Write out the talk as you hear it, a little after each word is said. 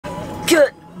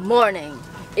Good morning.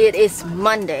 It is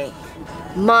Monday.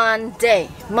 Monday.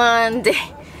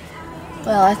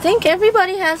 Well, I think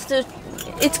everybody has to.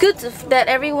 It's good that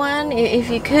everyone, if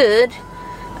you could,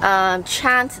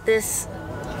 chant this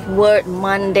word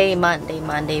Monday,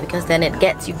 because then it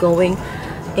gets you going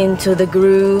into the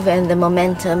groove and the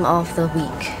momentum of the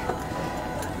week.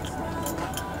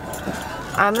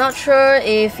 I'm not sure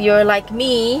if you're like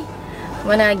me.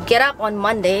 When I get up on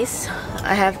Mondays,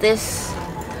 I have this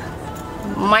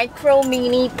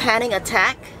mini panic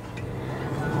attack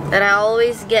that I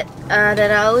always get,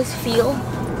 that I always feel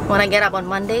when I get up on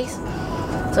Mondays.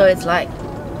 So it's like,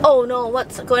 oh no,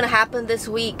 what's going to happen this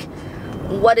week?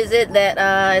 What is it that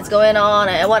is going on,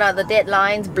 and what are the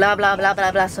deadlines? Blah blah blah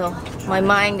blah blah. So my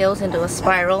mind goes into a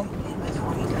spiral.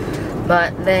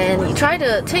 But then you try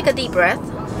to take a deep breath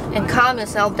and calm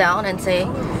yourself down and say,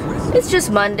 it's just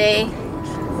Monday.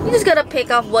 You just gotta pick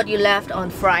up what you left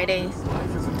on Friday.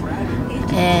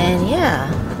 And yeah,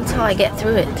 that's how I get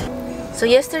through it. So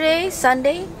yesterday,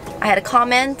 Sunday, I had a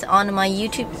comment on my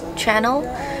YouTube channel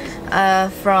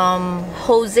from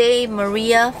Jose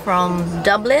Maria from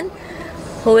Dublin,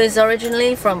 who is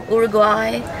originally from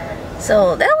Uruguay.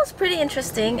 So that was pretty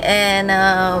interesting, and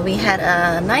we had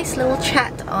a nice little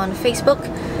chat on Facebook,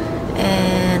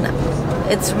 and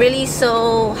it's really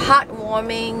so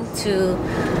heartwarming to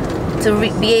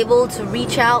be able to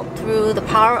reach out through the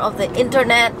power of the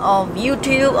internet, of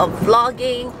YouTube, of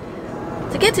vlogging,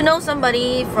 to get to know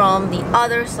somebody from the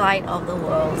other side of the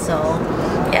world. So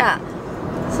yeah,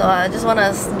 so I just want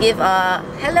to give a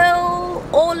hello,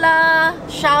 hola,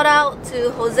 shout out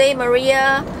to Jose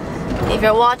Maria. If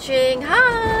you're watching,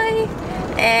 hi!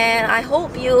 And I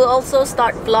hope you also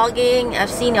start vlogging. I've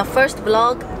seen your first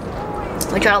vlog,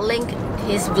 which I'll link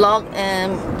his vlog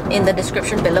in the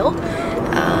description below.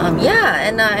 Yeah,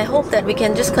 and I hope that we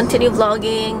can just continue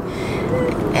vlogging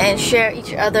and share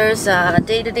each other's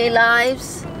day-to-day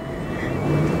lives.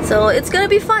 So it's gonna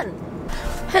be fun.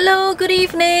 Hello, good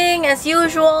evening. As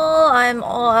usual, I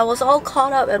was all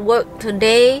caught up at work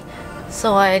today,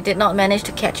 so I did not manage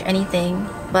to catch anything.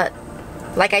 But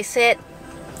like I said,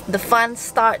 the fun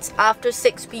starts after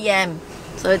 6 p.m.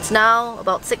 So it's now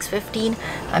about 6:15.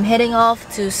 I'm heading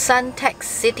off to Suntec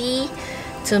City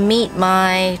to meet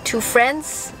my two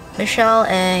friends, Michelle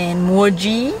and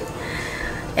Morji,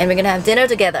 and we're gonna have dinner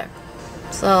together.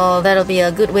 So that'll be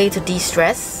a good way to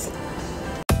de-stress.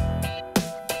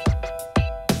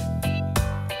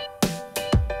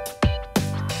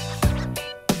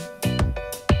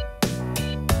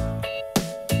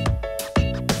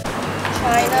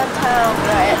 Chinatown.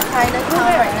 We're at Chinatown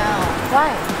right now.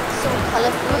 Why? So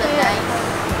colorful and nice.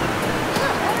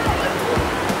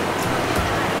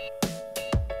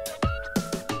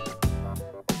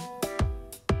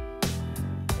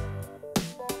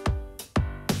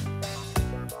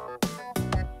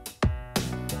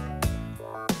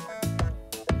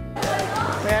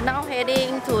 We are now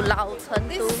heading to Lao Chen.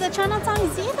 This is the Chinatown,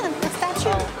 New Zealand, the statue.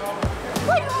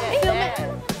 What are you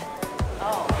filming?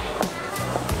 Oh.